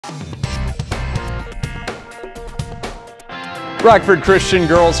Rockford Christian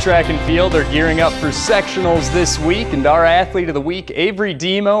girls track and field are gearing up for sectionals this week, and our athlete of the week, Avery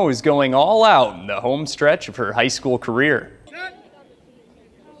Demo, is going all out in the home stretch of her high school career.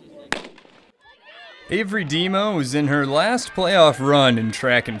 Avery Demo is in her last playoff run in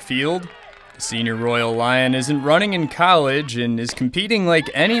track and field. The senior Royal Lion isn't running in college and is competing like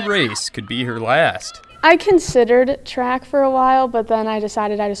any race could be her last. I considered track for a while, but then I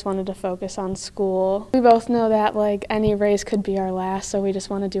decided I just wanted to focus on school. We both know that any race could be our last, so we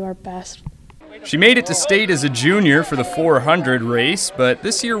just want to do our best. She made it to state as a junior for the 400 race, but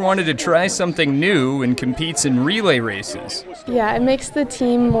this year wanted to try something new and competes in relay races. Yeah, it makes the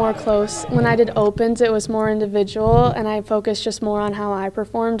team more close. When I did opens, it was more individual, and I focused just more on how I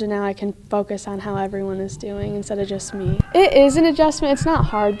performed, and now I can focus on how everyone is doing instead of just me. It is an adjustment. It's not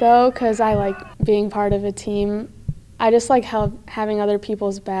hard, though, because I like being part of a team. I just like having other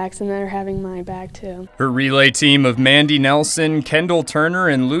people's backs, and they're having my back too. Her relay team of Mandy Nelson, Kendall Turner,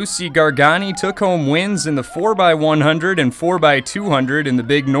 and Lucy Gargani took home wins in the 4x100 and 4x200 in the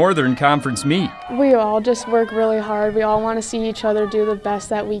Big Northern Conference meet. We all just work really hard. We all want to see each other do the best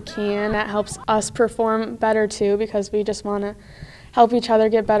that we can. That helps us perform better too, because we just want to help each other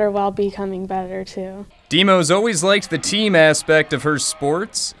get better while becoming better too. Demo's always liked the team aspect of her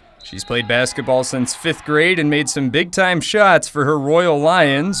sports. She's played basketball since 5th grade and made some big-time shots for her Royal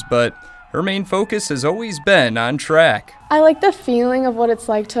Lions, but her main focus has always been on track. I like the feeling of what it's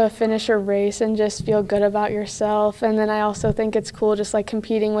like to finish a race and just feel good about yourself, and then I also think it's cool just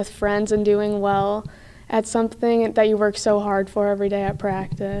competing with friends and doing well at something that you work so hard for every day at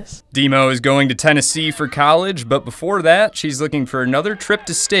practice. Demo is going to Tennessee for college, but before that, she's looking for another trip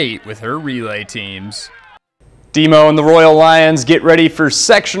to state with her relay teams. Demo and the Royal Lions get ready for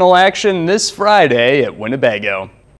sectional action this Friday at Winnebago.